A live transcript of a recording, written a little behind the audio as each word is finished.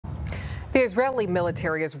The Israeli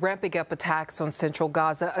military is ramping up attacks on central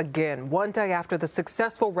Gaza again, one day after the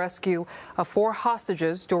successful rescue of 4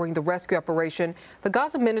 hostages. During the rescue operation, the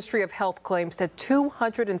Gaza Ministry of Health claims that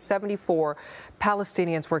 274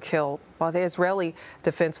 Palestinians were killed, while the Israeli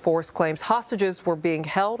Defense Force claims hostages were being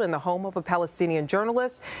held in the home of a Palestinian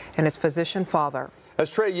journalist and his physician father. As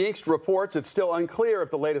Trey Yingst reports, it's still unclear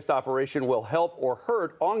if the latest operation will help or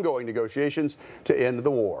hurt ongoing negotiations to end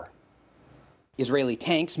the war. Israeli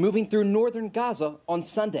tanks moving through northern Gaza on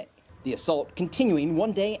Sunday. The assault continuing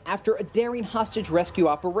one day after a daring hostage rescue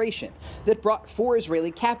operation that brought 4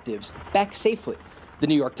 Israeli captives back safely. The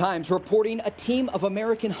New York Times reporting a team of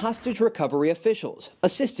American hostage recovery officials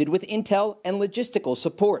assisted with intel and logistical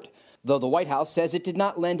support, though the White House says it did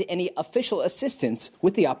not lend any official assistance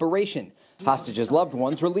with the operation. Hostages' loved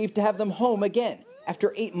ones relieved to have them home again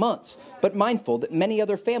after 8 months, but mindful that many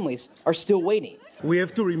other families are still waiting. We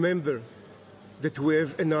have to remember that we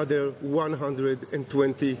have another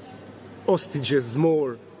 120 hostages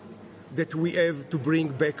more that we have to bring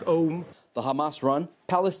back home. The Hamas-run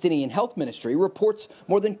Palestinian Health Ministry reports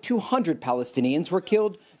more than 200 Palestinians were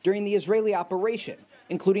killed during the Israeli operation,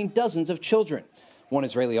 including dozens of children. One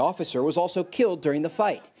Israeli officer was also killed during the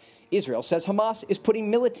fight. Israel says Hamas is putting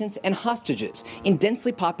militants and hostages in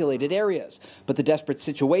densely populated areas, but the desperate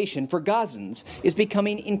situation for Gazans is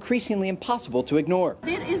becoming increasingly impossible to ignore.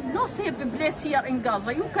 There is no safe place here in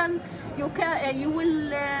Gaza.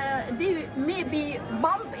 They may be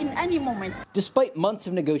bombed in any moment. Despite months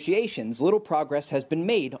of negotiations, little progress has been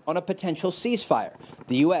made on a potential ceasefire.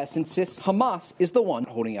 The U.S. insists Hamas is the one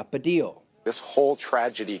holding up a deal. This whole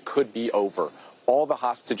tragedy could be over. All the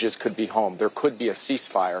hostages could be home. There could be a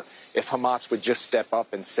ceasefire if Hamas would just step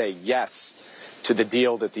up and say yes to the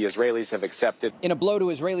deal that the Israelis have accepted. In a blow to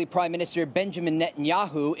Israeli Prime Minister Benjamin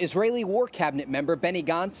Netanyahu, Israeli War Cabinet member Benny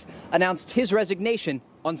Gantz announced his resignation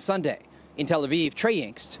on Sunday. In Tel Aviv, Trey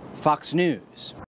Yingst, Fox News.